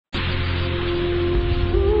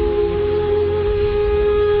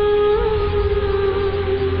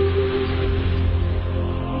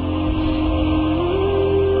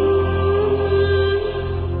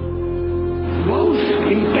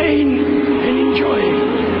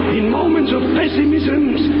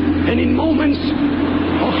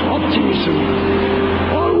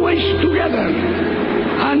unison, always together,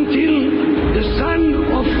 until the sun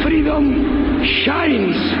of freedom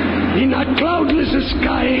shines in a cloudless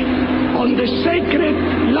sky on the sacred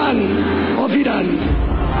land of Iran.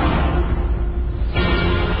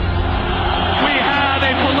 We have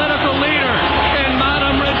a political leader in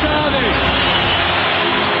Madam Rajali.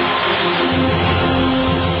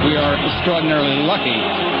 We are extraordinarily lucky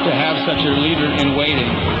to have such a leader in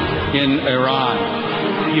waiting in Iran.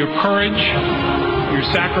 Your courage, your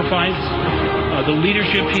sacrifice, the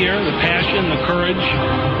leadership here, the passion, the courage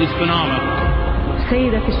is phenomenal.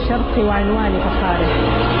 سيدة الشرق وعنوان فخاره.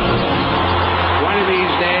 One of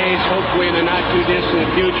these days, hopefully in the not too distant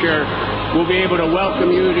future, we'll be able to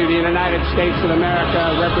welcome you to the United States of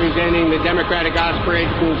America, representing the democratic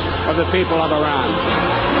aspirations of the people of Iran.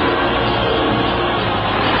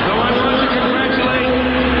 So I want to congratulate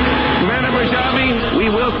Madam Rajali. We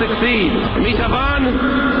will succeed. Mitavan,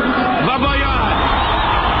 Vabayad.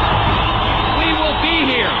 We will be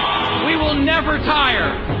here. We will never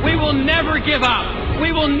tire. We will never give up.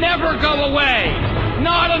 We will never go away.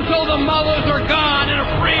 Not until the mullahs are gone and a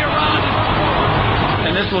free Iran is born.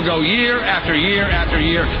 And this will go year after year after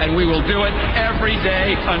year, and we will do it every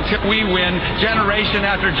day until we win, generation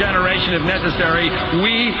after generation if necessary.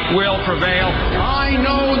 We will prevail. I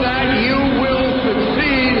know that you will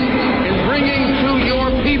succeed in bringing to your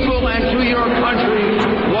people and to your country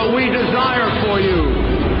what we desire for you: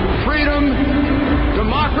 freedom,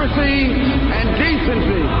 democracy, and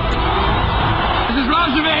decency. Mrs.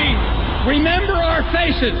 Rajali, remember our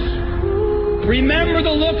faces. Remember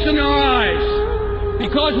the looks in our eyes.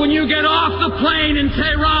 Because when you get off the plane in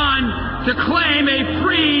Tehran to claim a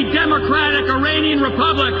free, democratic Iranian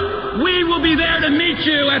republic, we will be there to meet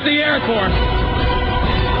you at the airport.